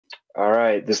All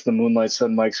right, this is the Moonlight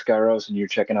Sun Mike Skyros, and you're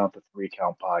checking out the Three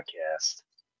Count Podcast.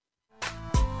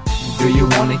 Do you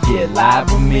wanna get live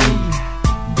with me?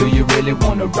 Do you really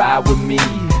wanna ride with me?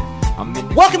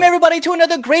 Welcome everybody to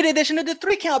another great edition of the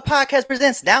Three Count Podcast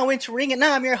presents Now Into Ring, and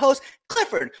I'm your host,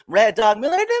 Clifford Red Dog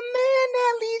Miller, the man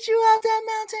that leads you out that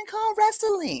mountain called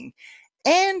wrestling.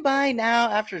 And by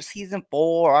now, after season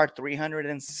 4, our 300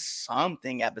 and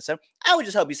something episode, I would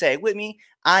just hope you say it with me.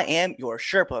 I am your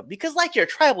Sherpa, because like your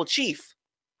tribal chief,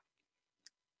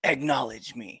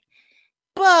 acknowledge me.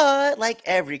 But like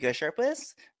every good Sherpa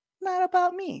is, not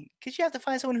about me, because you have to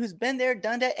find someone who's been there,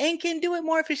 done that, and can do it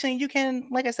more efficiently. You can,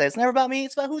 like I said, it's never about me.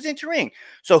 It's about who's entering.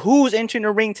 So who's entering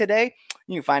the ring today?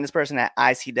 You can find this person at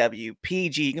ICW,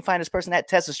 PG. You can find this person at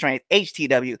Tesla Strength,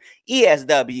 HTW,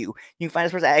 ESW. You can find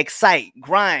this person at Excite,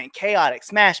 Grind, Chaotic,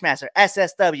 Smashmaster,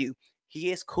 SSW.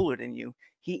 He is cooler than you.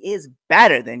 He is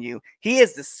better than you. He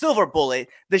is the Silver Bullet,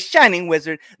 the Shining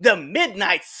Wizard, the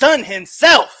Midnight Sun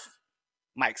himself,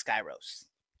 Mike Skyros.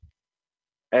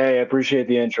 Hey, I appreciate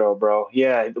the intro, bro.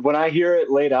 Yeah, when I hear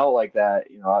it laid out like that,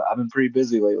 I've been pretty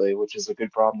busy lately, which is a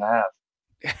good problem to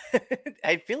have.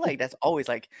 I feel like that's always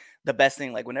like the best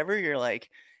thing. Like whenever you're like,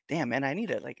 damn man, I need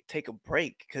to like take a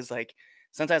break. Cause like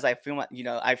sometimes I feel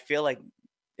I feel like,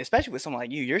 especially with someone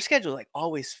like you, your schedule like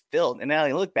always filled. And then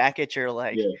I look back at your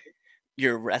like Yeah,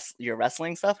 your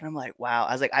wrestling stuff, and I'm like, wow.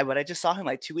 I was like, but I just saw him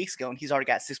like 2 weeks ago and he's already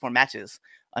got 6 more matches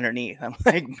underneath. I'm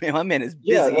like, man, my man is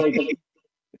yeah, busy. like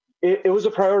it was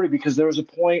a priority because there was a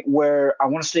point where I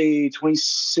want to say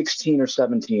 2016 or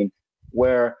 17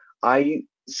 where I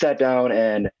sat down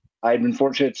and I'd been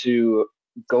fortunate to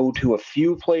go to a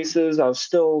few places. I was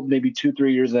still maybe 2,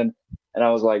 3 years in, and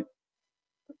I was like,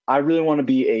 I really want to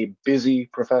be a busy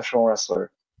professional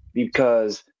wrestler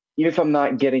because even if I'm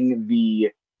not getting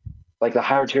the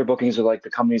higher tier bookings or like the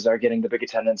companies that are getting the big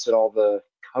attendance and all the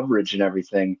coverage and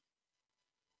everything,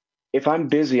 if I'm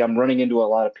busy, I'm running into a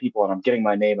lot of people and I'm getting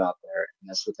my name out there. And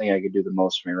that's the thing I could do the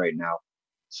most for me right now.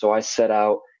 So I set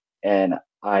out and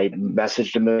I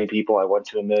messaged a million people. I went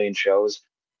to a million shows,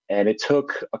 and it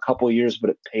took a couple of years, but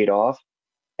it paid off.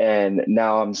 And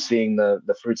now I'm seeing the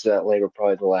fruits of that labor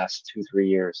probably the last 2, 3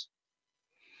 years.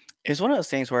 It's one of those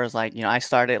things where it's like, I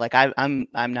started like I'm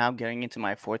now getting into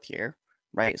my 4th year,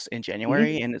 right? In Hmm.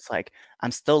 January, and it's like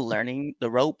I'm still learning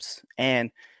the ropes,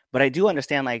 but I do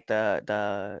understand like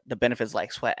the benefits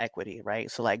like sweat equity,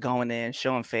 right? So like going in,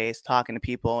 showing face, talking to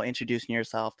people, introducing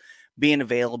yourself, being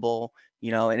available,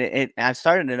 and I've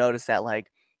started to notice that like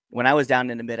when I was down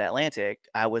in the mid Atlantic,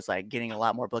 I was like getting a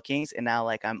lot more bookings, and now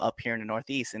like I'm up here in the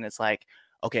Northeast, and it's like,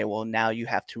 okay, well now you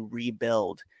have to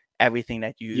rebuild everything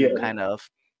that Yeah, you kind of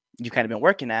been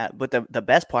working at. But the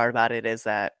best part about it is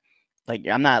that like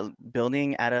I'm not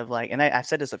building out of like, and I've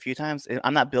said this a few times,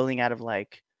 I'm not building out of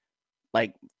like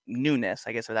newness,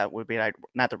 I guess, if that would be like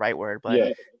not the right word, but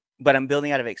yeah, I'm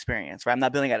building out of experience, right? I'm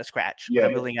not building out of scratch, but yeah,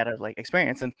 I'm building out of like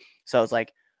experience. And so it's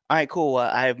like, all right, cool.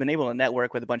 I've been able to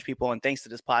network with a bunch of people, and thanks to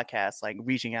this podcast, like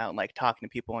reaching out and like talking to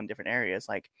people in different areas,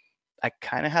 like I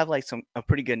kind of have like a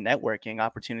pretty good networking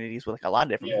opportunities with like a lot of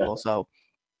different yeah, people. So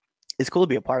it's cool to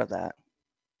be a part of that.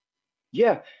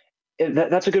 yeah. And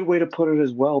that's a good way to put it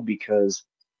as well because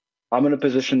I'm in a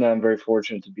position that I'm very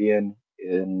fortunate to be in,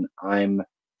 and I'm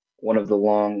one of the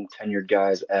long tenured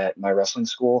guys at my wrestling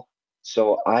school.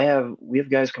 So we have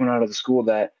guys coming out of the school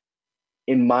that,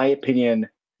 in my opinion,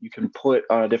 you can put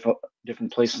on a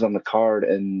different places on the card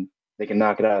and they can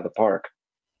knock it out of the park.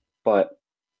 But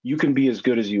you can be as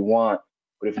good as you want,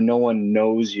 but if no one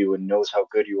knows you and knows how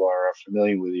good you are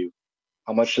familiar with you,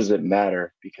 how much does it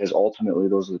matter? Because ultimately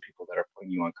those are the people that are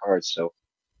putting you on cards. So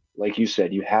like you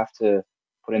said, you have to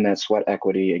put in that sweat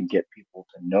equity and get people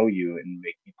to know you and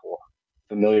make people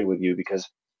familiar with you because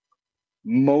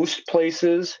most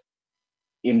places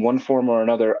in one form or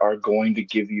another are going to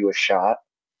give you a shot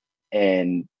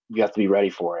and you have to be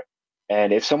ready for it.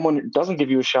 And if someone doesn't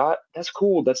give you a shot, that's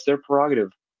cool. That's their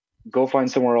prerogative. Go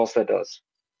find somewhere else that does.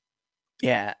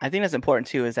 Yeah, I think that's important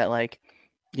too. Is that like,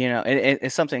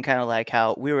 it's something kind of like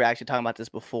how we were actually talking about this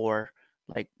before,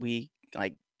 like we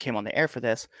like came on the air for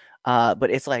this.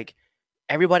 But it's like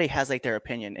everybody has like their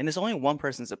opinion, and it's only one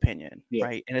person's opinion, Yeah,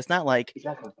 right? And it's not like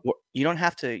exactly. you don't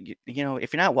have to,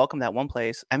 if you're not welcome at one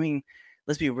place. I mean,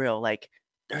 let's be real. Like,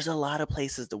 there's a lot of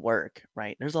places to work,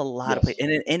 right? There's a lot of places,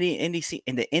 Yes. and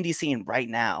in the indie scene right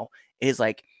now is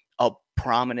like a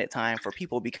prominent time for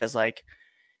people because like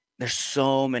there's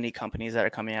so many companies that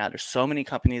are coming out. There's so many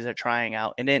companies that are trying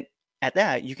out. And then at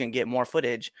that, you can get more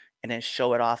footage and then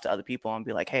show it off to other people and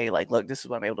be like, hey, like, look, this is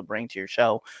what I'm able to bring to your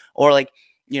show. Or like,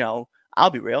 I'll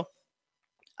be real.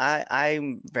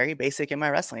 I'm very basic in my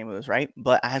wrestling moves, right?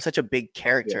 But I have such a big Yeah.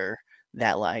 character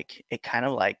that like it kind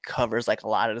of like covers like a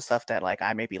lot of the stuff that like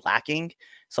I may be lacking.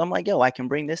 So I'm like, yo, I can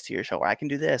bring this to your show, or I can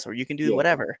do this, or you can do Yeah.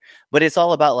 whatever. But it's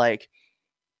all about like,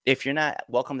 if you're not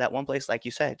welcome at one place, like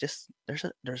you said, just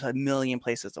there's a million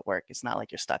places to work. It's not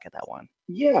like you're stuck at that one.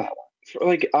 Yeah.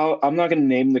 Like I'm not going to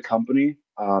name the company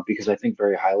because I think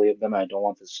very highly of them. I don't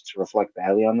want this to reflect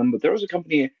badly on them, but there was a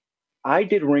company I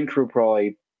did ring crew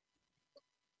probably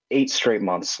 8 straight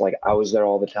months. Like I was there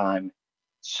all the time,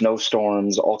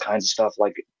 snowstorms, all kinds of stuff,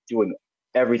 like doing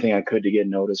everything I could to get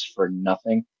noticed for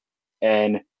nothing.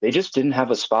 And they just didn't have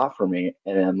a spot for me.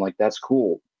 And I'm like, that's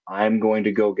cool. I'm going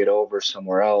to go get over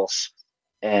somewhere else.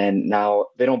 And now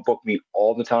they don't book me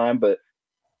all the time, but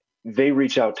they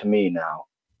reach out to me now.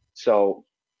 So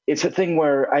it's a thing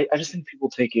where I just think people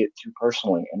take it too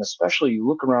personally. And especially you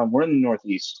look around, we're in the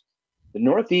Northeast. The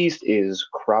Northeast is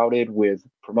crowded with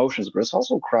promotions, but it's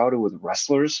also crowded with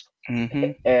wrestlers.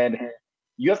 Mm-hmm. And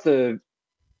you have to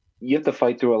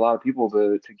fight through a lot of people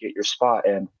to get your spot.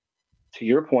 And to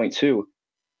your point too,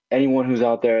 anyone who's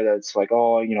out there that's like,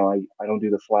 oh, I don't do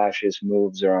the flashiest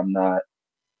moves, or I'm not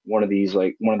one of these,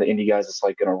 like one of the indie guys that's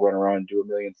like gonna run around and do a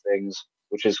million things,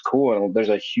 which is cool. And there's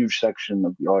a huge section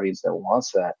of the audience that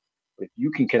wants that. But if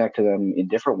you can connect to them in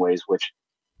different ways, which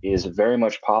is very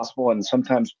much possible and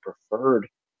sometimes preferred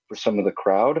for some of the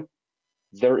crowd,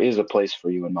 there is a place for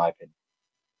you, in my opinion.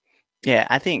 Yeah,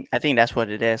 I think that's what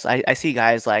it is. I see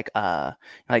guys like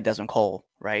Desmond Cole,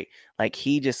 right? Like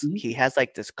Mhm. he has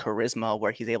like this charisma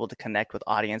where he's able to connect with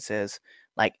audiences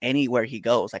like anywhere he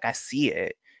goes. Like I see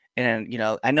it. And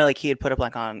I know like he had put up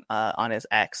like on his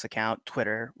X account,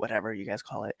 Twitter, whatever you guys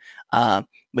call it.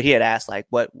 But he had asked like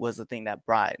what was the thing that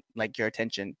brought like your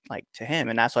attention like to him.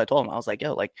 And that's what I told him. I was like,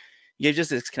 yo, like you have just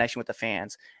this connection with the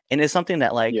fans. And it's something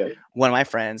that like Yeah. one of my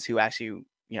friends who actually,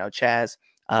 Chaz,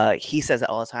 he says it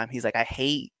all the time. He's like, I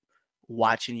hate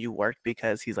watching you work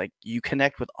because he's like, you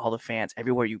connect with all the fans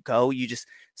everywhere you go. You just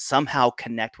somehow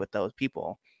connect with those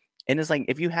people. And it's like,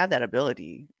 if you have that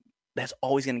ability, that's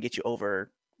always going to get you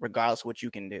over, regardless of what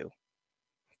you can do.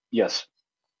 Yes.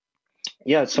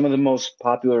 Yeah. Some of the most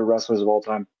popular wrestlers of all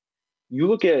time. You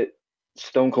look at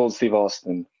Stone Cold Steve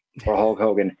Austin or Hulk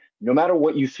Hogan, no matter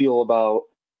what you feel about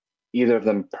either of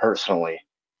them personally,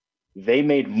 they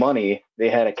made money, they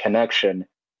had a connection,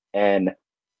 and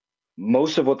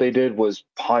most of what they did was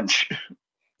punch.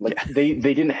 Like Yeah.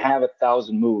 they didn't have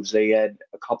 1,000 moves. They had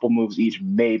a couple moves each,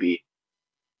 maybe.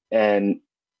 And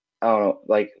I don't know,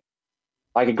 like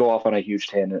I could go off on a huge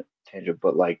tangent,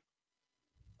 but like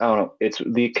I don't know, it's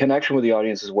the connection with the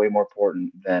audience is way more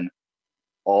important than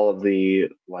all of the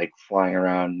like flying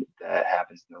around that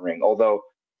happens in the ring. Although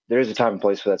there is a time and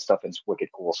place for that stuff, and it's wicked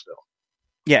cool still.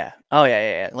 Yeah. Oh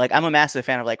yeah. Like I'm a massive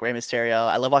fan of like Rey Mysterio.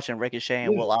 I love watching Ricochet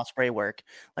and Yeah. Will Ospreay work.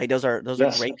 Like those are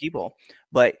Yes. great people.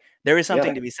 But there is Yeah.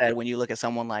 something to be said when you look at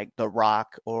someone like The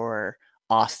Rock or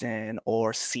Austin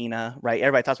or Cena, right?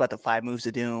 Everybody talks about the 5 moves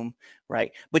of doom,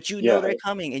 right? But Yeah. they're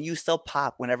coming and you still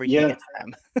pop whenever he Yeah. hits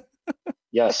them.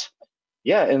 Yes.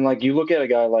 Yeah. And like you look at a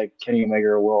guy like Kenny Omega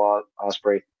or Will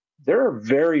Ospreay, there are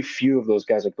very few of those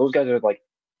guys. Like those guys are like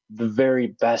the very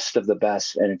best of the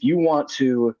best. And if you want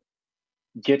to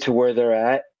get to where they're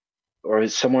at or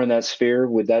somewhere in that sphere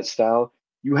with that style,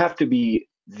 you have to be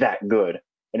that good.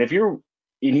 And if you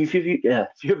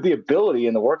have the ability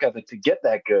and the work ethic to get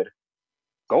that good,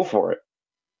 go for it.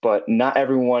 But not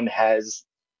everyone has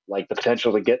like the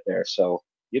potential to get there. So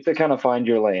you have to kind of find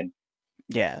your lane.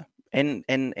 Yeah. And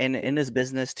in this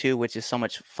business too, which is so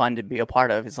much fun to be a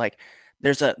part of, it's like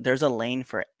there's a lane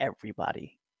for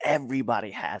everybody.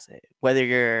 Everybody has it. Whether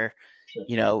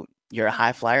Sure. you're a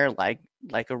high flyer like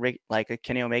a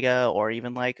Kenny Omega or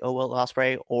even like a Will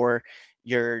Ospreay, or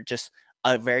you're just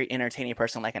a very entertaining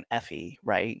person like an Effie,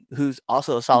 right? Who's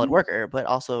also a solid Mhm. worker, but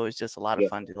also it's just a lot of Yeah.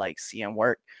 fun to like see him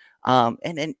work. And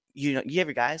then you have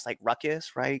your guys like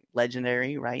Ruckus, right?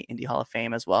 Legendary, right? Indie Hall of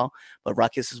Fame as well. But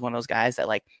Ruckus is one of those guys that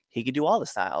like he could do all the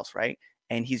styles, right?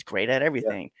 And he's great at Yeah.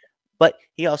 everything. But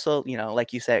he also,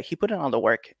 like you said, he put in all the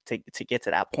work to get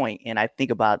to that point. And I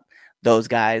think about those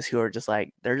guys who are just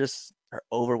like they're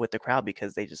over with the crowd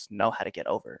because they just know how to get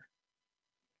over.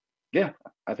 Yeah.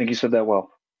 I think you said that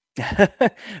well.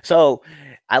 So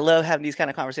I love having these kind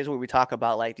of conversations where we talk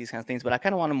about like these kind of things, but I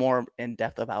kind of want to more in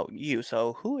depth about you.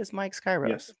 So who is Mike Yeah.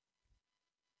 Skyros?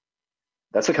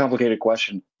 That's a complicated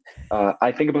question.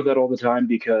 I think about that all the time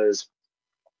because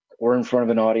we're in front of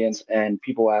an audience and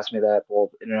people ask me that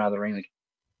both in and out of the ring,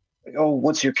 like, oh,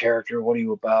 what's your character? What are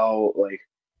you about? Like,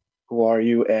 who are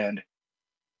you? And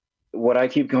what I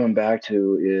keep coming back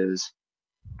to is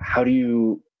how do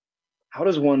you how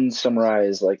does one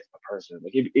summarize like a person?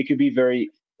 Like it could be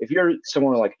very if you're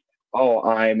someone like, oh,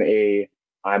 I'm a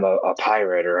I'm a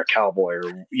pirate or a cowboy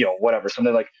or whatever,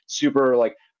 something like super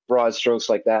like broad strokes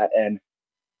like that. And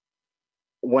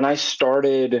when I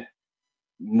started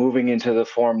moving into the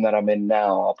form that I'm in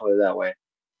now, I'll put it that way,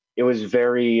 it was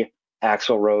very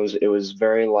Axl Rose. It was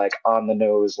very like on the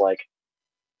nose, like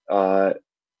uh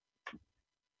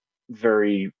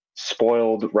very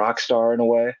spoiled rock star in a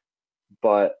way.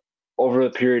 But over the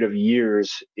period of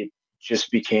years, it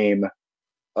just became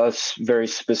very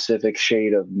specific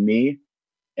shade of me.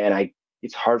 And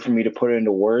it's hard for me to put it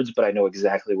into words, but I know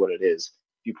exactly what it is.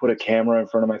 If you put a camera in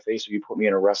front of my face or you put me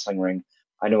in a wrestling ring,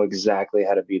 I know exactly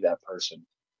how to be that person.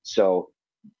 So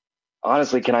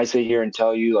honestly, can I sit here and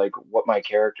tell you like what my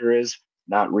character is?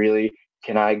 Not really.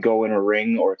 Can I go in a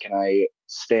ring or can I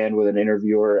stand with an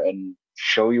interviewer and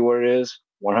show you what it is?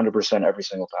 100% every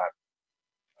single time.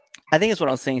 I think it's one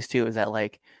of those things too, is that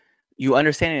like you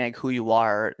understanding like who you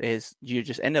are is you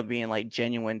just end up being like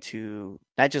genuine to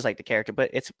not just like the character, but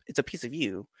it's a piece of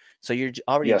you. So you're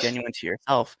already Yes. genuine to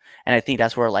yourself, and I think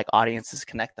that's where like audiences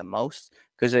connect the most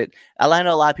because I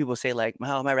know a lot of people say like,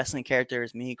 "Oh, my wrestling character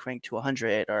is me cranked to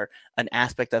 100 or an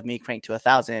aspect of me cranked to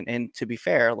 1,000." And to be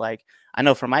fair, like I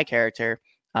know for my character,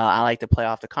 I like to play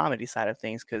off the comedy side of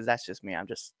things because that's just me. I'm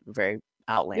just very Yeah.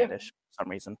 outlandish for some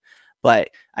reason, but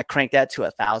I crank that to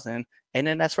 1,000. And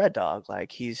then that's Red Dog.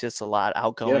 Like he's just a lot Yes.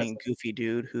 outgoing, goofy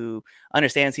dude who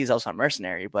understands he's also a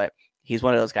mercenary, but he's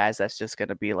one of those guys that's just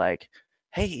gonna be like,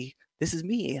 "Hey, this is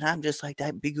me," and I'm just like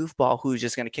that big goofball who's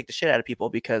just gonna kick the shit out of people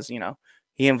because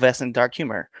he invests in dark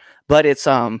humor. But it's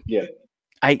Yeah.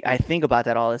 I think about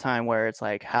that all the time where it's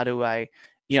like, how do I,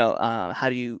 how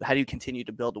do you continue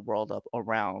to build the world up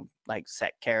around like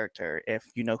set character if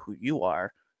you know who you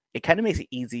are? It kind of makes it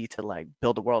easy to like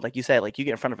build a world. Like you said, like you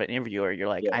get in front of an interviewer, you're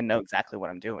like, Yeah. I know exactly what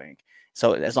I'm doing.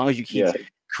 So as long as you keep Yeah.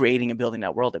 creating and building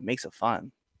that world, it makes it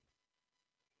fun.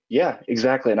 Yeah,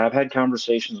 exactly. And I've had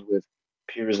conversations with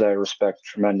peers that I respect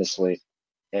tremendously,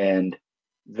 and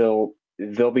they'll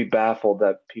be baffled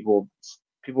that people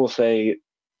say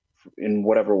in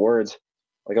whatever words,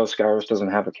 like, "Oh, Skyros doesn't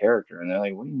have a character," and they're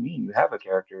like, "What do you mean you have a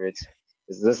character? It's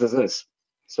this is this."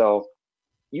 So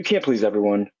you can't please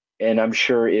everyone, and I'm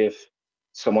sure if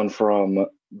someone from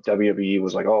WWE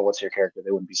was like, "Oh, what's your character?"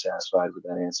 they wouldn't be satisfied with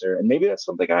that answer, and maybe that's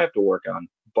something I have to work on,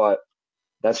 but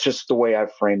that's just the way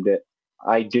I've framed it.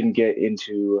 I didn't get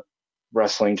into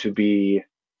wrestling to be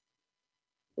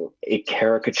a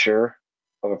caricature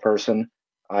of a person.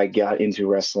 I got into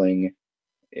wrestling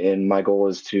and my goal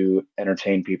is to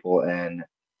entertain people and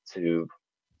to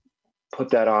put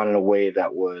that on in a way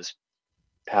that was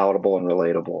palatable and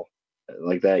relatable.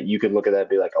 Like that you could look at that and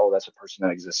be like, "Oh, that's a person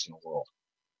that exists in the world."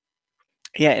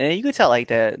 Yeah, and you could tell like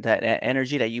that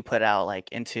energy that you put out like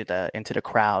into the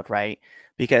crowd, right?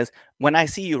 Because when I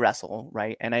see you wrestle,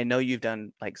 right, and I know you've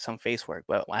done like some face work,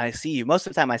 but when I see you, most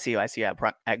of the time I see you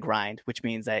at grind, which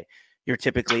means that you're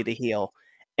typically the heel,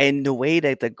 and the way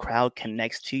that the crowd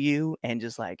connects to you and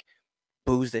just like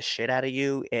boos the shit out of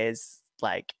you is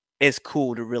like it's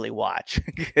cool to really watch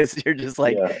because you're just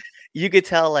like Yeah. you could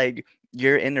tell like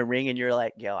you're in the ring and you're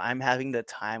like, yo, I'm having the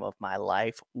time of my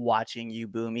life watching you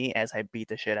boo me as I beat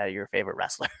the shit out of your favorite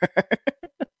wrestler.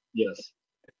 Yes.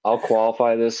 I'll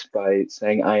qualify this by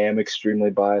saying I am extremely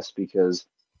biased because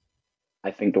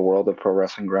I think the world of pro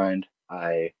wrestling grind.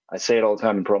 I say it all the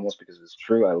time in promos because it's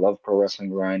true. I love pro wrestling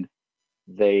grind.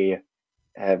 They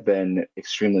have been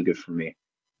extremely good for me.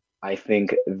 I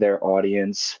think their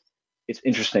audience, it's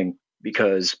interesting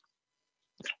because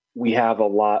we have a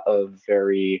lot of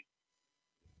very,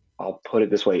 I'll put it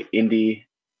this way, indie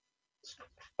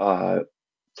uh,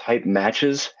 type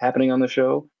matches happening on the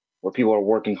show where people are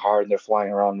working hard and they're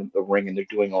flying around the ring and they're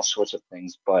doing all sorts of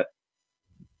things. But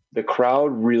the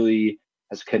crowd really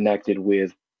has connected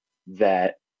with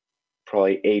that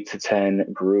probably 8 to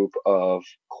 10 group of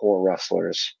core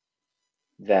wrestlers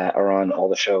that are on all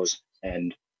the shows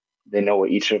and they know what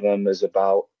each of them is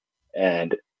about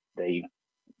and they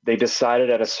they decided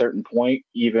at a certain point,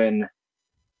 even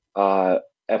uh,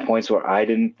 at points where I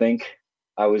didn't think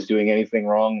I was doing anything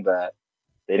wrong, that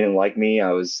they didn't like me.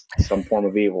 I was some form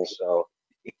of evil. So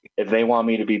if they want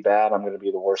me to be bad, I'm going to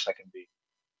be the worst I can be.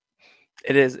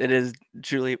 It is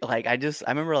truly like I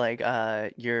remember like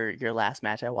your last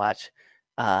match I watched,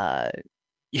 uh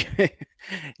you,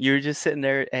 you're just sitting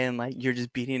there and like you're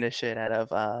just beating the shit out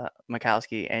of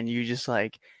Mikowski and you just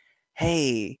like,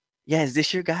 hey, yeah, is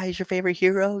this your guy? Is your favorite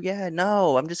hero? Yeah,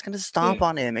 no, I'm just gonna stomp Yeah.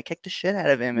 on him and kick the shit out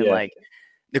of him. And Yeah. like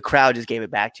the crowd just gave it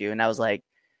back to you. And I was like,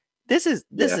 this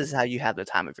Yeah. is how you have the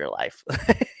time of your life.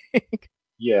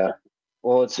 Yeah.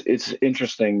 Well, it's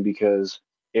interesting because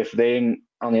if they didn't,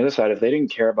 on the other side, if they didn't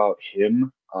care about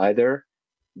him either,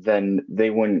 then they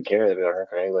wouldn't care. They'd be like,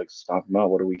 okay, like stomp him out.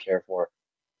 What do we care for?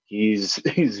 He's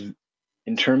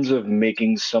in terms of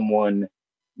making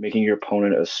your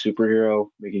opponent a superhero,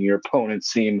 making your opponent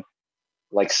seem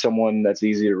like someone that's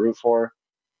easy to root for.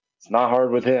 It's not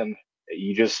hard with him.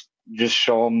 You just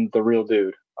show him the real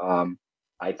dude.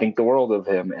 I think the world of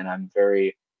him, and I'm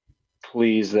very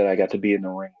pleased that I got to be in the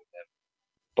ring.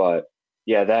 But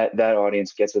yeah, that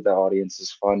audience gets it. That audience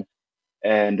is fun.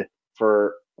 And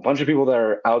for a bunch of people that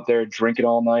are out there drinking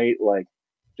all night, like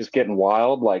just getting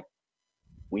wild, like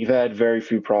we've had very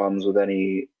few problems with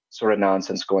any sort of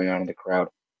nonsense going on in the crowd.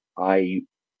 I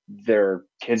There are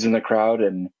kids in the crowd,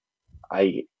 and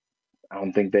I I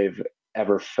don't think they've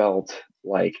ever felt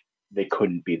like they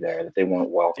couldn't be there, that they weren't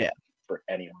welcome Yeah. for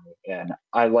anyone. And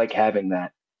I like having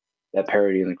that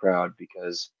parity in the crowd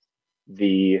because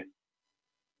the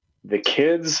the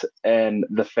kids and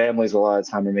the families a lot of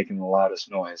the time are making the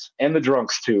loudest noise, and the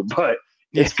drunks too. But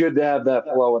Yeah. it's good to have that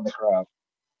flow in the crowd.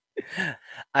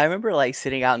 I remember like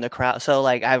sitting out in the crowd. So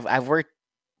like I've worked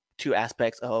two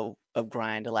aspects of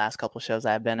grind the last couple shows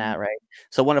I've been at, right?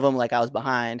 So one of them, like I was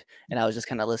behind and I was just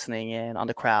kind of listening in on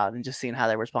the crowd and just seeing how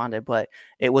they responded. But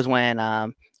it was when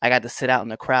I got to sit out in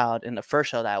the crowd in the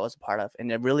first show that I was a part of,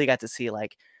 and I really got to see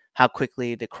like how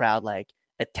quickly the crowd like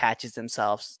attaches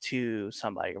themselves to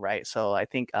somebody, right? So I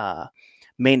think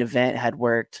main event had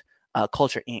worked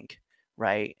Culture Inc.,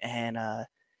 right? And That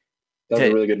was a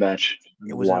the, really good match. I it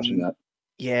remember was watching that.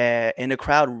 yeah, and the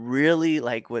crowd really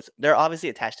like was they're obviously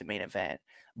attached to main event,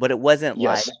 but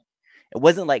Yes, it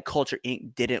wasn't like Culture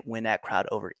Inc. didn't win that crowd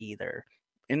over either.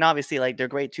 And obviously, like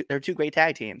they're two great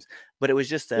tag teams, but it was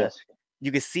just a yes,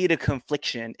 you could see the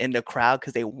confliction in the crowd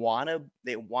because they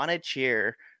wanna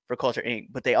cheer for Culture Inc.,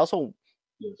 but they also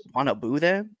yes, wanna boo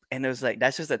them. And it was like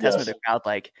that's just a testament yes, to the crowd,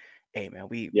 like, hey man,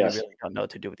 we yes. really don't know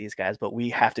what to do with these guys, but we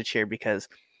have to cheer because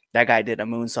that guy did a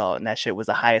moonsault and that shit was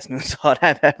the highest moonsault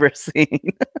I've ever seen.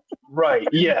 Right.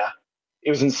 Yeah. It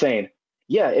was insane.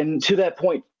 Yeah, and to that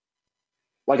point,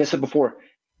 like I said before,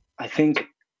 I think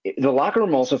the locker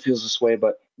room also feels this way,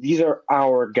 but these are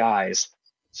our guys.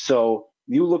 So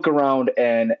you look around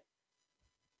and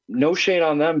no shade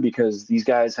on them because these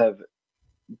guys have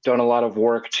done a lot of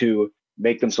work to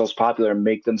make themselves popular and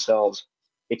make themselves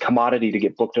a commodity to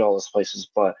get booked at all those places.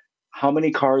 But how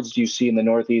many cards do you see in the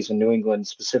Northeast and New England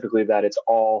specifically that it's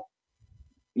all,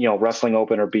 wrestling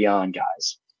open or beyond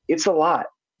guys? It's a lot.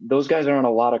 Those guys are on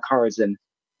a lot of cards. And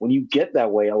when you get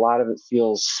that way, a lot of it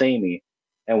feels samey.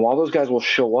 And while those guys will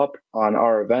show up on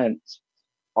our events,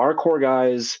 our core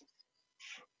guys,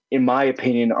 in my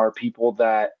opinion, are people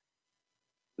that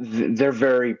they're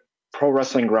very pro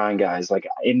wrestling grind guys. Like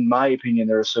in my opinion,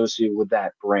 they're associated with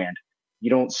that brand.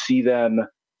 You don't see them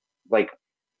like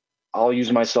I'll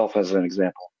use myself as an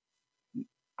example.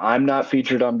 I'm not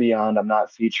featured on Beyond. I'm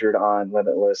not featured on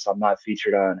Limitless. I'm not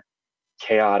featured on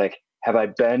Chaotic. Have I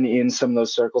been in some of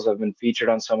those circles? I've been featured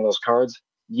on some of those cards.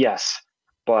 Yes,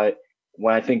 but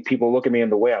when I think people look at me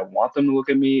and the way I want them to look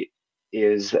at me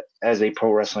is as a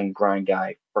pro wrestling grind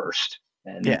guy first,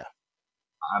 and Yeah.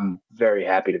 I'm very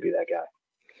happy to be that guy.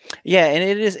 Yeah, and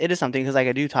it is something because like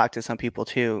I do talk to some people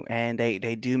too, and they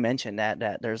do mention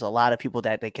that there's a lot of people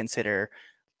that they consider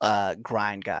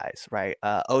grind guys, right?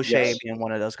 O'Shea Yes, being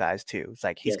one of those guys too. It's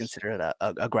like he's yes, considered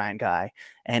a grind guy,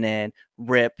 and then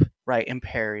Rip, right, and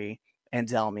Perry and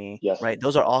Delmy, yes, right?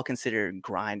 Those are all considered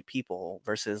grind people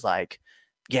versus like,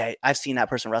 yeah, I've seen that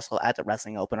person wrestle at the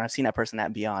Wrestling Open, or I've seen that person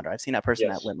at Beyond, or I've seen that person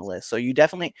at yes, Limitless. So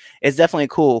it's definitely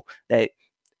cool that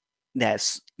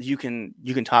you can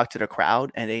talk to the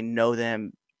crowd and they know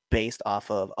them based off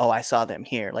of, oh, I saw them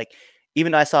here. Like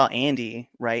even though I saw Andy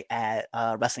right at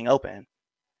Wrestling Open,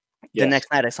 the yes,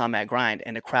 next night I saw him at Grind,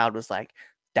 and the crowd was like,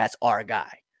 "That's our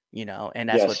guy," and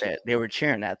that's what yes, they were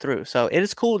cheering that through. So it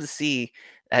is cool to see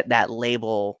that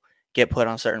label get put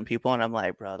on certain people, and I'm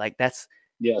like, bro, like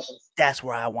yes. that's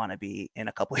where I want to be in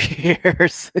a couple of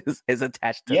years is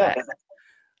attached to Yeah, that.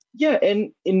 yeah.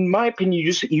 And in my opinion,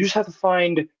 you just have to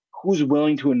find who's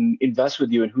willing to invest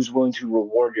with you and who's willing to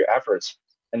reward your efforts.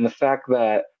 And the fact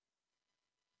that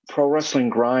pro wrestling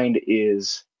grind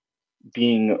is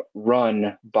being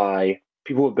run by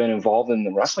people who have been involved in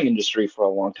the wrestling industry for a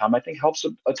long time, I think helps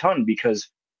a ton because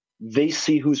they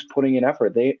see who's putting in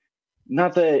effort. They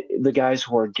not that the guys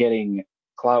who are getting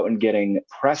clout and getting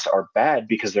press are bad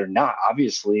because they're not.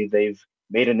 Obviously, they've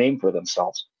made a name for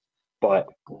themselves, but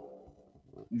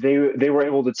they were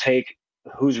able to take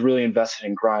who's really invested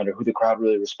in grind or who the crowd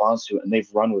really responds to, and they've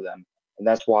run with them. And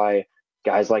that's why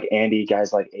guys like Andy,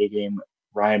 guys like A Game,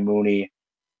 Ryan Mooney,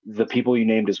 the people you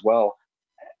named as well,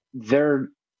 they're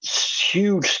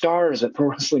huge stars at Pro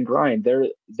Wrestling Grind. They're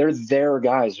their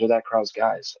guys. They're that crowd's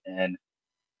guys, and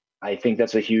I think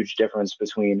that's a huge difference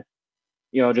between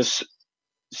just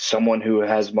someone who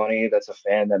has money that's a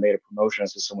fan that made a promotion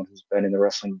as to someone who's been in the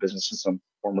wrestling business in some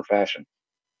form or fashion.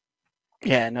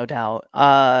 Yeah, no doubt.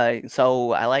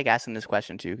 So I like asking this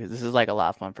question too because this is like a lot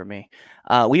of fun for me.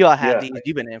 We all have Yeah, these.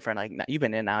 You've been in for like you've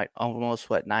been in now almost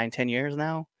what 9, 10 years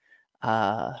now.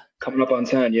 Uh, coming up on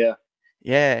 10. Yeah.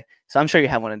 yeah. So I'm sure you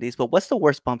have one of these. But what's the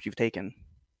worst bump you've taken?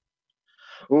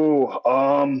 Ooh,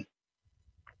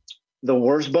 the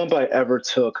worst bump I ever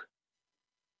took.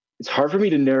 It's hard for me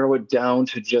to narrow it down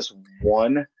to just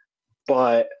one,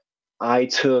 but I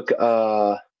took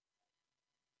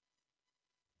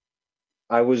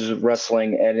I was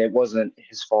wrestling and it wasn't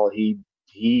his fault.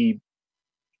 He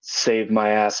saved my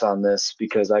ass on this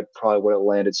because I probably would have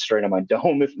landed straight on my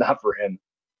dome if not for him.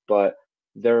 But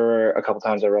there were a couple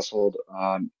times I wrestled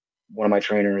one of my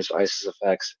trainers, Isis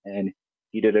Effects, and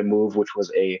he did a move which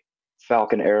was a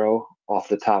Falcon Arrow off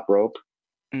the top rope.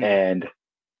 Mm. And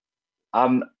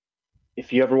I'm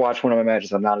if you ever watch one of my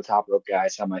matches, I'm not a top rope guy.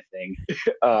 It's not my thing.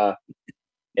 uh,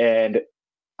 and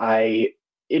I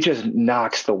it just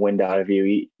knocks the wind out of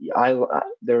you.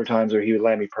 There were times where he would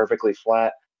land me perfectly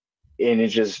flat, and it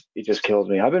just kills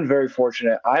me. I've been very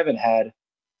fortunate. I haven't had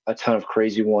a ton of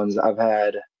crazy ones. I've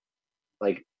had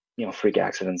like freak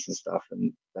accidents and stuff,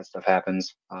 and that stuff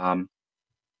happens.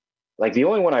 Like the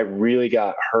only one I really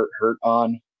got hurt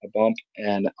on a bump,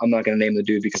 and I'm not going to name the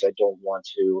dude because I don't want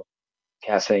to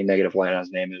cast any negative light on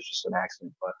his name. It was just an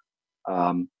accident.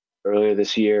 But earlier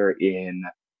this year in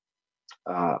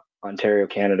Ontario,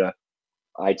 Canada,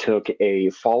 I took a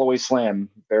fall away slam,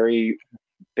 very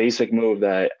basic move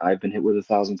that I've been hit with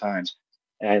 1,000 times,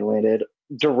 and I landed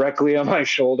directly on my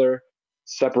shoulder,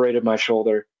 separated my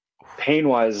shoulder. Pain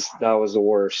wise, that was the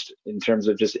worst in terms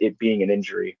of just it being an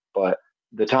injury. But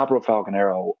the top rope Falcon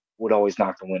Arrow would always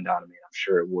knock the wind out of me. I'm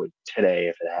sure it would today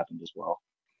if it happened as well.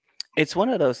 It's one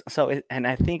of those. And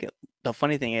I think the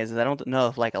funny thing is I don't know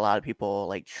if like a lot of people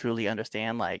like truly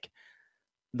understand like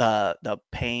the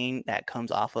pain that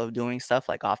comes off of doing stuff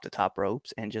like off the top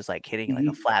ropes and just like hitting like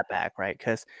a Mm-hmm. flat back, right?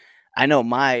 Because I know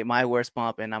my worst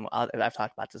bump, and I've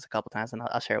talked about this a couple times, and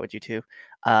I'll share it with you too.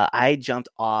 I jumped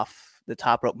off the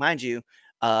top rope, mind you.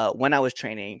 When I was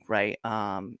training, right,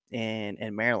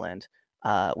 in Maryland,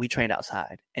 we trained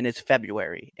outside, and it's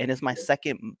February, and it's my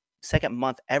second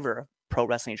month ever pro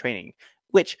wrestling training,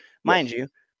 which, Yes. mind you,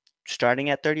 starting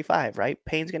at 35, right?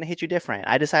 Pain's gonna hit you different.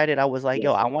 I decided I was like,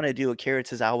 yo, Yes. I want to do Akira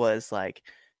Tozawa's like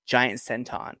giant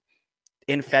senton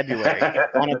in February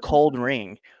on a cold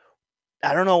ring.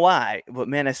 I don't know why, but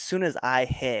man, as soon as I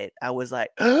hit, I was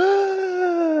like,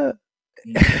 my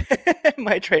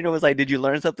trainer was like, "Did you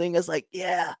learn something?" I was like,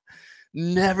 "Yeah,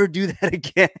 never do that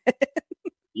again."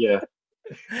 Yeah.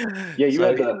 Yeah,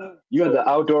 So you had the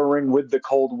outdoor ring with the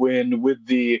cold wind, with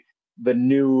the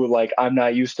new like I'm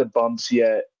not used to bumps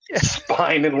yet,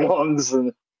 spine and lungs,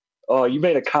 and oh, you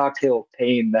made a cocktail of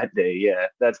pain that day. Yeah,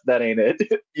 that ain't it.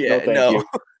 No, yeah, thank no. you.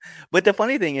 But the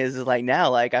funny thing is like now,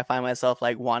 like I find myself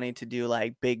like wanting to do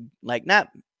like big, like not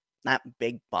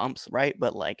big bumps, right?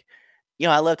 But like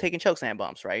I love taking chokeslam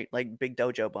bumps, right? Like big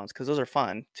dojo bumps because those are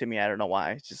fun to me. I don't know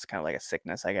why. It's just kind of like a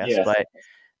sickness, I guess. Yeah, But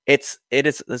it's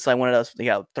like one of those,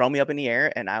 throw me up in the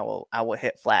air and I will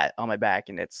hit flat on my back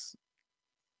and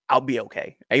I'll be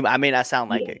okay. I may not sound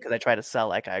like yeah, it because I try to sell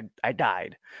like I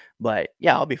died, but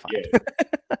yeah, I'll be fine.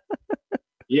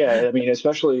 yeah, yeah. I mean,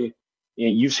 especially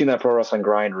you've seen that pro wrestling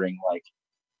grind ring. Like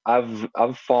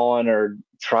I've fallen or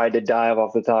tried to dive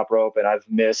off the top rope and I've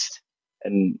missed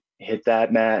and hit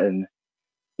that mat, and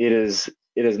it does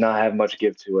not have much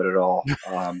give to it at all.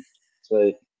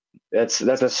 So that's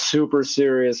a super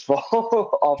serious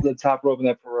fall off the top rope in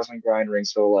that pro wrestling grind ring.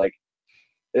 So like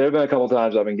there have been a couple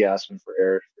times I've been gasping for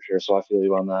air for sure. So I feel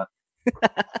you on that.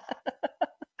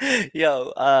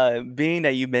 Yo, being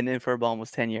that you've been in for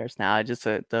almost 10 years now, just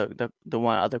the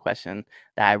one other question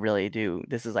that I really do,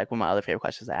 this is like one of my other favorite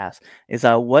questions to ask is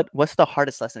what's the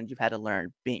hardest lesson you've had to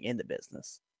learn being in the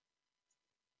business?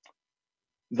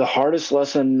 The hardest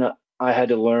lesson I had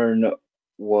to learn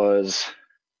was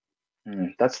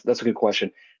that's a good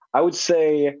question. I would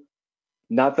say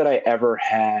not that I ever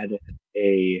had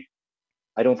a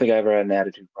I don't think I ever had an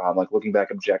attitude problem. Like looking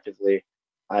back objectively,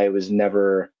 I was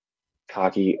never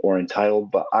cocky or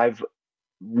entitled, but I've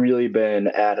really been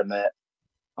adamant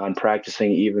on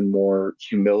practicing even more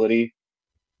humility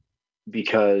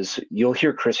because you'll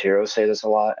hear Chris Hero say this a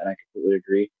lot, and I completely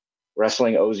agree.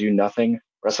 Wrestling owes you nothing.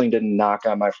 Wrestling didn't knock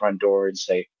on my front door and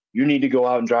say, you need to go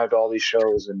out and drive to all these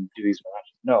shows and do these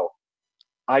matches. No,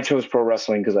 I chose pro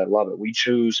wrestling because I love it. We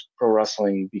choose pro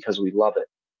wrestling because we love it.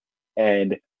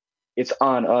 And it's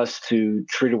on us to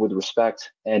treat it with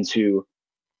respect and to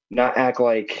not act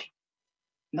like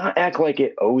not act like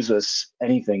it owes us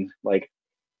anything. Like,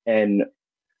 and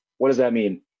what does that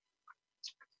mean?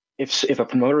 If a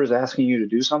promoter is asking you to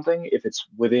do something, if it's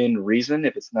within reason,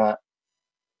 if it's not,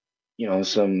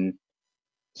 some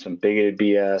bigoted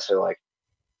BS or like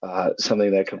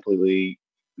something that completely,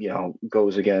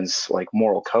 goes against like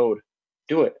moral code,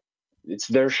 do it. It's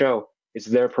their show. It's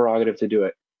their prerogative to do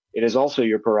it. It is also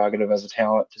your prerogative as a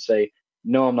talent to say,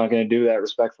 no, I'm not going to do that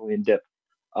respectfully and dip.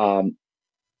 Um,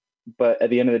 but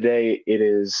at the end of the day, it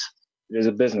is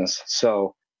a business.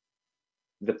 So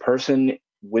the person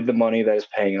with the money that is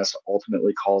paying us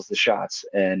ultimately calls the shots.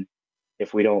 And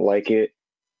if we don't like it,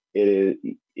 it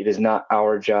is not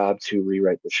our job to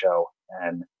rewrite the show.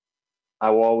 And I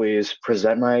will always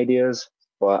present my ideas,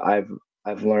 but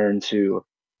I've learned to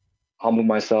humble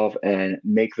myself and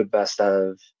make the best out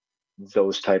of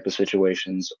those type of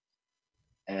situations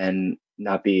and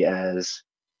not be as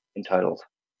entitled.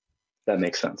 That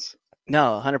makes sense.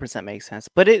 No, 100% makes sense.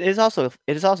 But it is also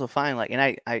fine. Like,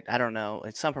 and I don't know.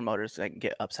 Like some promoters like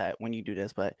get upset when you do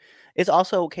this, but it's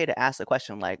also okay to ask the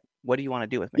question like, "What do you want to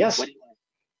do with me?" Yes.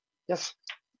 Yes.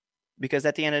 Because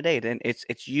at the end of the day, then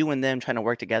it's you and them trying to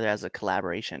work together as a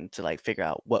collaboration to like figure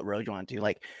out what road you want to do.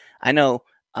 Like, I know,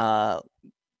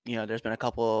 there's been a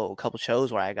couple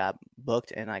shows where I got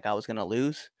booked and like I was gonna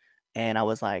lose, and I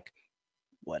was like,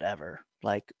 whatever.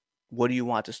 Like, what do you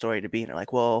want the story to be? And they're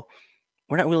like, well,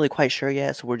 we're not really quite sure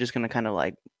yet, so we're just gonna kind of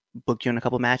like book you in a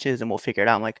couple matches and we'll figure it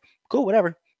out. I'm like, cool,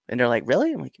 whatever. And they're like,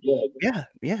 really? I'm like, Yeah.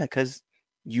 yeah, because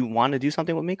you want to do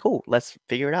something with me, cool. Let's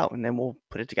figure it out and then we'll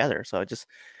put it together. So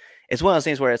it's one of those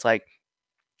things where it's like,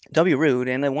 don't be rude.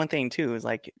 And then one thing too is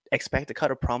like expect to cut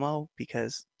a promo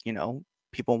because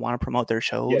people want to promote their Yeah.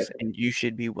 shows and you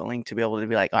should be willing to be able to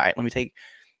be like, all right, let me take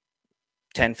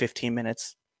 10, 15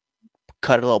 minutes,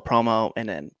 cut a little promo, and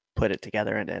then put it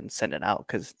together and then send it out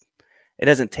because it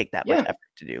doesn't take that much Yeah. effort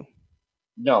to do.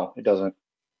 No, it doesn't.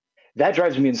 That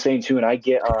drives me insane too. And I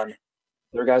get on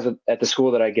there are guys at the school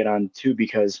that I get on too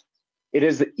because it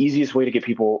is the easiest way to get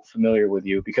people familiar with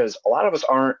you because a lot of us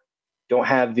don't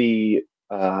have the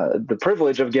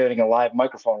privilege of getting a live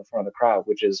microphone in front of the crowd,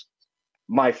 which is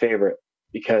my favorite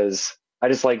because I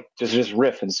just like just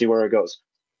riff and see where it goes.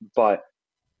 But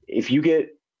if you get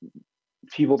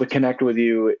people to connect with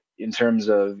you in terms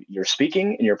of your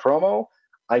speaking and your promo,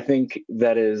 I think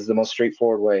that is the most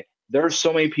straightforward way. There are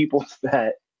so many people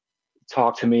that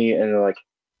talk to me and they're like,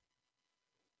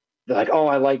 oh,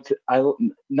 I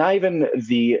not even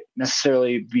the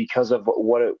necessarily because of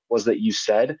what it was that you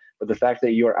said, but the fact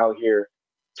that you are out here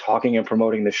talking and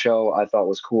promoting the show, I thought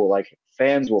was cool. Like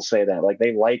fans will say that, like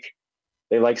they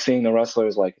like seeing the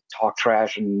wrestlers like talk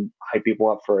trash and hype people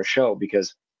up for a show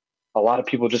because a lot of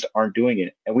people just aren't doing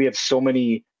it, and we have so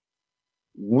many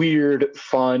weird,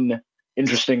 fun,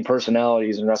 interesting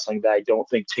personalities in wrestling that I don't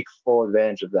think take full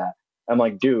advantage of that. I'm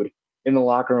like, dude, in the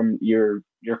locker room, you're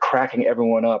cracking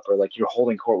everyone up, or like you're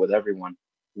holding court with everyone.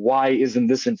 Why isn't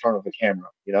this in front of the camera?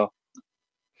 You know?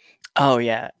 Oh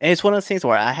yeah, and it's one of those things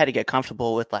where I had to get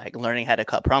comfortable with like learning how to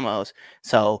cut promos.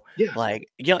 So Yeah, like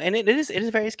and it is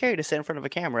very scary to sit in front of a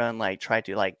camera and like try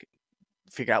to like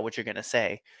figure out what you're gonna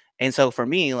say. And so for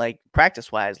me, like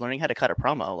practice wise, learning how to cut a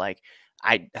promo, like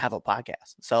I have a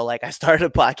podcast. So like I started a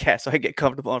podcast so I get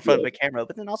comfortable in front yeah, of a camera,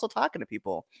 but then also talking to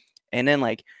people. And then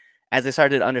like as I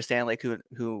started to understand like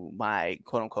who my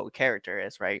quote unquote character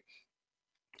is, right?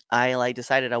 I like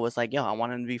decided I was like, yo, I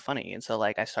want him to be funny. And so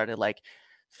like I started like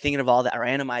thinking of all the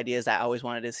random ideas that I always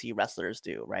wanted to see wrestlers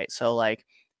do, right? So like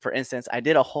for instance, I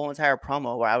did a whole entire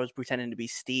promo where I was pretending to be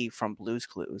Steve from Blues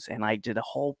Clues and I did a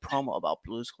whole promo about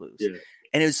Blues Clues. yeah,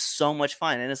 And it was so much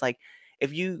fun. And it's like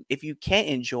if you can't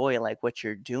enjoy like what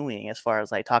you're doing as far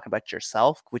as like talking about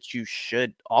yourself, which you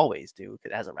should always do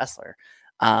as a wrestler,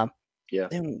 um, yeah.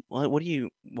 then what do you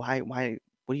why what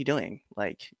are you doing?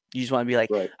 Like you just want to be like,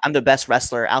 Right. I'm the best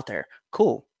wrestler out there.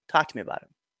 Cool. Talk to me about it.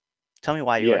 Tell me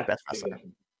why you are the Yeah. best wrestler.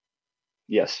 Exactly.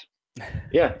 Yes.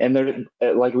 Yeah, and there,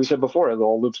 like we said before, it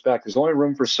all loops back. There's only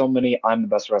room for so many I'm the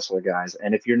best wrestler guys,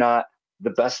 and if you're not the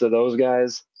best of those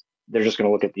guys, they're just going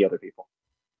to look at the other people.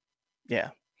 Yeah.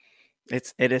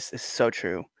 It's so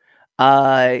true.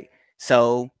 Uh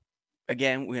so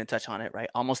again, we're gonna touch on it, right?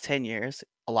 Almost 10 years,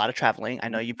 a lot of traveling. I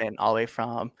know you've been all the way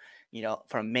from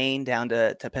Maine down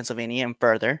to Pennsylvania and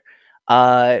further.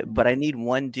 But I need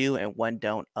one do and one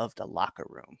don't of the locker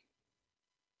room.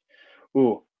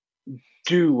 Ooh,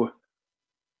 do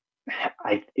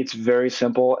it's very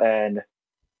simple, and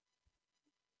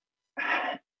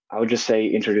I would just say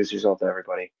introduce yourself to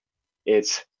everybody. There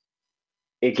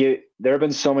have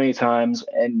been so many times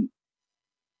and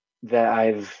that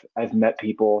I've met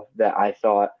people that I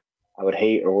thought I would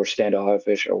hate or were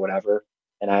standoffish or whatever,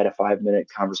 and I had a 5 minute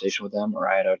conversation with them, or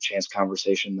I had a chance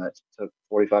conversation that took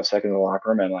 45 seconds in the locker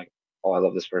room, and I'm like, oh, I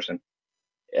love this person.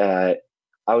 Uh,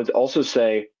 I would also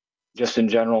say, just in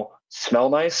general, smell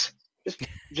nice. Just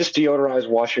just deodorize,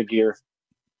 wash your gear.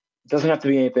 It doesn't have to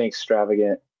be anything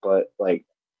extravagant, but like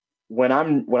when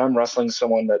I'm wrestling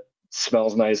someone that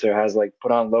smells nice or has like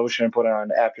put on lotion, put on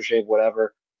aftershave,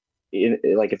 whatever,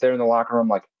 like if they're in the locker room,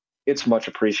 like it's much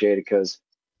appreciated because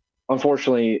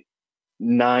unfortunately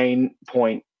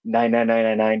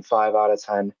 9.999995 out of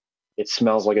 10, it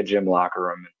smells like a gym locker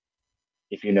room.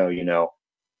 If you know, you know.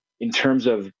 In terms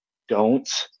of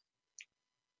don'ts,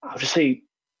 I'll just say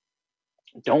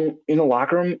don't in the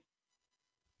locker room,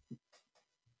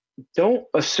 don't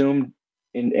assume.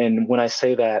 And when I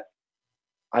say that,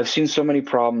 I've seen so many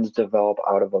problems develop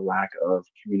out of a lack of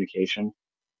communication.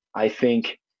 I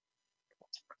think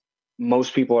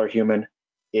most people are human.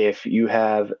 If you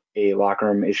have a locker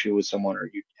room issue with someone or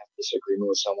you have disagreement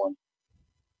with someone,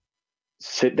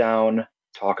 sit down,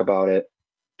 talk about it.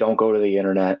 Don't go to the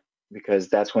internet because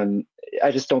that's when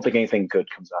I just don't think anything good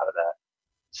comes out of that.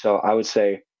 So I would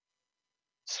say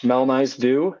smell nice,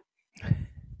 do.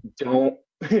 Don't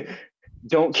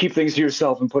don't keep things to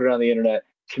yourself and put it on the internet.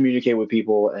 Communicate with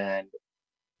people and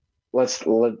let's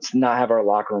not have our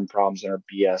locker room problems and our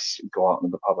BS go out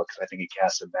into the public because I think it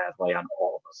casts a bad light on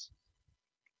all of us.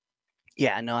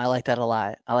 Yeah, no, I like that a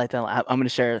lot. I like that a lot. I'm gonna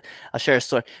share. I'll share a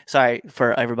story. Sorry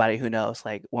for everybody who knows.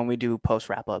 Like when we do post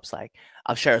wrap ups, like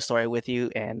I'll share a story with you,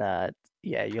 and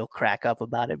yeah, you'll crack up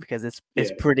about it because it's Yeah,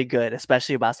 pretty good,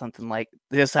 especially about something like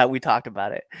this. How we talked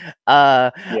about it. yeah,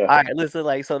 All right, listen.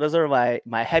 Like so, those are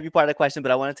my heavy part of the question,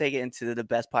 but I want to take it into the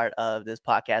best part of this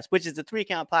podcast, which is the 3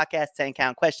 count podcast, 10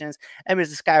 count questions. And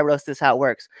Mr. Skyros, this is how it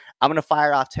works. I'm gonna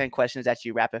fire off 10 questions at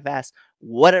you rapid fast.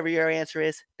 Whatever your answer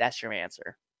is, that's your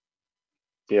answer.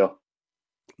 deal.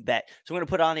 Bet. So I'm going to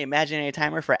put on the imaginary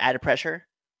timer for added pressure.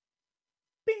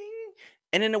 Bing.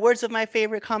 And in the words of my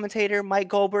favorite commentator, Mike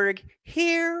Goldberg,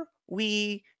 here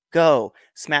we go.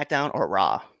 SmackDown or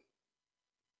Raw?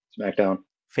 SmackDown,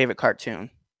 Favorite cartoon?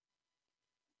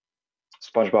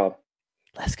 SpongeBob,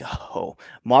 Let's go.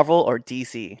 Marvel or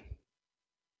DC?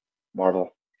 Marvel.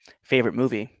 Favorite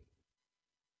movie?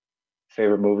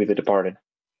 Favorite movie, The Departed.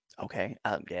 Okay.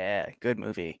 Yeah, good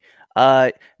movie.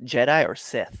 Jedi or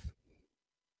Sith?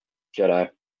 Jedi.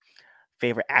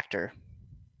 Favorite actor?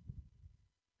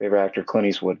 Favorite actor, Clint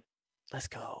Eastwood. Let's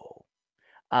go.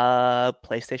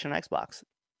 PlayStation or Xbox?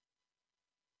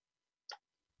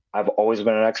 I've always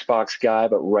been an Xbox guy,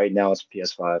 but right now it's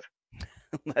PS5.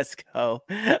 Let's go.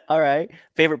 All right.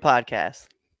 Favorite podcast?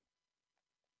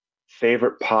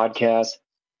 Favorite podcast,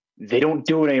 they don't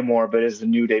do it anymore, but it's the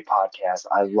New Day podcast.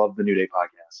 I love the New Day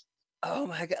podcast. Oh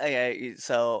my god! Yeah,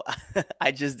 so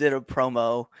I just did a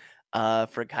promo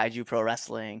for Kaiju Pro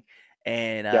Wrestling,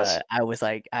 and Yes. I was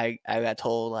like, I got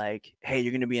told like, hey,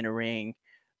 you're gonna be in a ring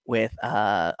with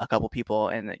a couple people,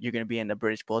 and you're gonna be in the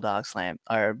British Bulldog Slam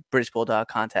or British Bulldog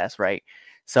contest, right?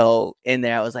 So in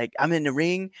there, I was like, I'm in the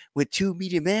ring with 2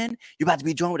 meaty men. You're about to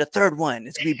be joined with a third one.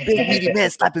 It's gonna be big meaty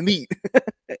men slapping meat,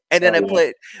 and then Oh, I yeah.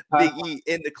 put Big E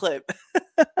in the clip.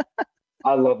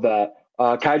 I love that.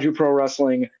 Kaiju Pro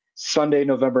Wrestling, Sunday,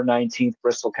 November 19th,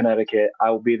 Bristol, Connecticut.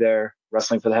 I will be there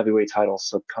wrestling for the heavyweight title,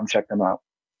 so come check them out.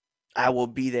 I will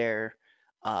be there,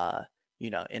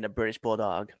 in the British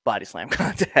Bulldog body slam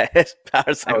contest,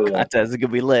 power slam yeah. contest. It's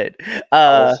gonna be lit.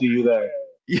 I will see you there.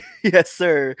 Yes,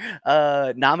 sir.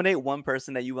 Nominate one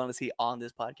person that you want to see on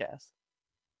this podcast.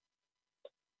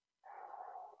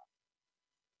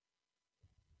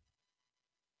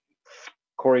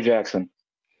 Corey Jackson.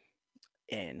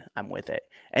 And I'm with it.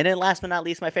 And then last but not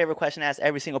least, my favorite question asked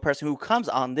every single person who comes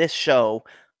on this show,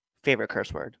 favorite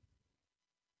curse word.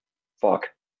 Fuck.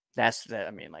 I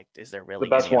mean, like, is there really The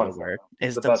best any one. other word?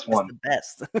 Is The best one. The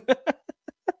best.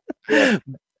 Yeah.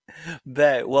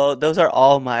 Bet. Well, those are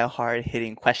all my hard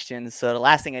hitting questions. So the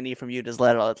last thing I need from you is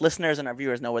let our listeners and our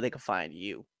viewers know where they can find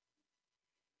you.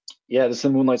 Yeah, this is the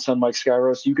Moonlight Sun, Mike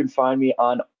Skyros. You can find me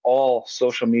on all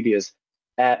social medias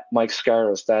at Mike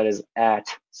Skyros. That is at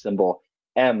symbol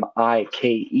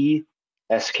MikeSkyros.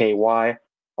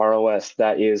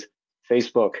 That is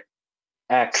Facebook,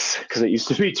 X, because it used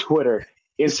to be Twitter,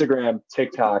 Instagram,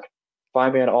 TikTok.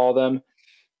 Find me on all of them.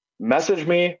 Message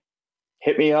me,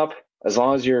 hit me up. As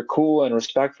long as you're cool and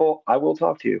respectful, I will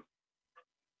talk to you.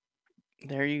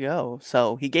 There you go.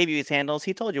 So he gave you his handles.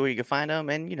 He told you where you could find them,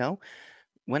 and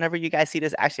whenever you guys see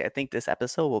this, actually, I think this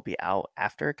episode will be out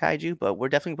after Kaiju, but we're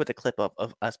definitely put the clip up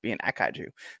of us being at Kaiju.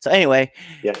 So anyway,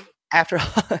 Yeah. after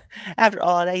after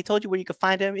all that, he told you where you can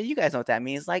find him, and you guys know what that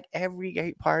means. Like every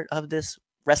great part of this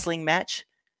wrestling match,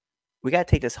 we gotta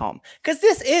take this home because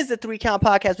this is the 3 Count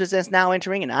Podcast presents Now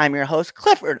Entering, and I'm your host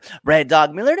Clifford Red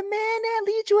Dog Miller, the man that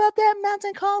leads you up that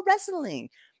mountain called wrestling.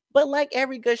 But like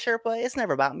every good Sherpa, it's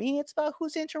never about me. It's about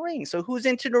who's entering. So who's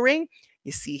into the ring?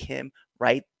 You see him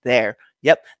right there.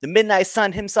 Yep, the Midnight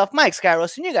Sun himself, Mike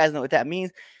Skyros, and you guys know what that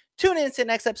means. Tune in to the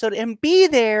next episode and be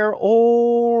there,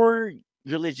 or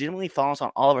you're legitimately following us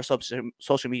on all of our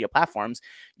social media platforms.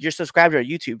 You're subscribed to our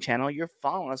YouTube channel. You're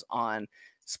following us on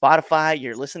Spotify.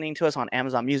 You're listening to us on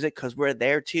Amazon Music because we're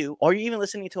there too. Or you're even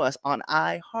listening to us on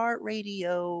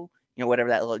iHeartRadio. You know, whatever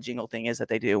that little jingle thing is that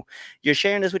they do. You're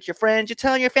sharing this with your friends. You're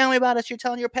telling your family about us. You're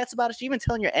telling your pets about us. You're even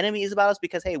telling your enemies about us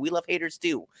because, hey, we love haters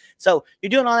too. So you're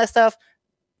doing all that stuff,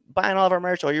 buying all of our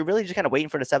merch, or you're really just kind of waiting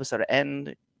for this episode to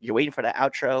end. You're waiting for the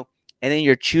outro, and then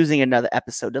you're choosing another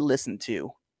episode to listen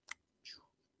to.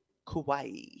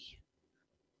 Kawaii.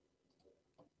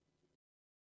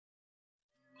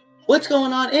 What's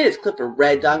going on? It is Clifford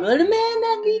Red Dog Miller, the man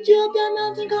that leads you up that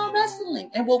mountain called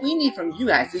wrestling. And what we need from you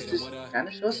guys is just kind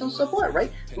of show some support, right?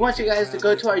 We want you guys to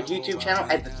go to our YouTube channel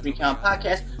at the 3 Count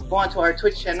Podcast, go on to our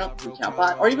Twitch channel, 3 Count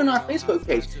Pod, or even our Facebook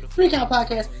page, 3 Count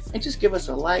Podcast, and just give us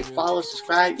a like, follow,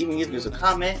 subscribe, even give us a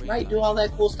comment, right? Do all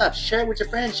that cool stuff. Share it with your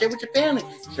friends, share it with your family,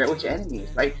 share it with your enemies,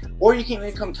 right? Or you can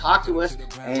even come talk to us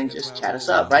and just chat us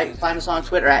up, right? Find us on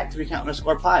Twitter at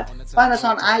 3Count_pod. Find us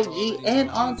on IG and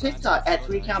on TikTok at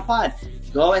 3Count Pod.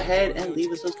 Go ahead and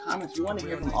leave us those comments. We want to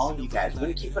hear from all of you guys. We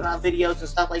want to keep putting on videos and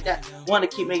stuff like that. We want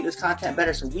to keep making this content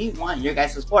better, so we want your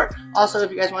guys' support. Also, if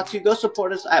you guys want to, go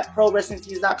support us at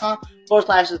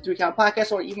prowrestlingtees.com/the3Count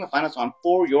Podcast, or even find us on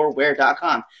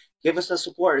foryourwear.com. Give us the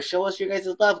support. Show us your guys'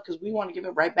 love because we want to give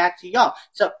it right back to y'all.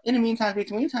 So, in the meantime,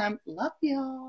 love y'all.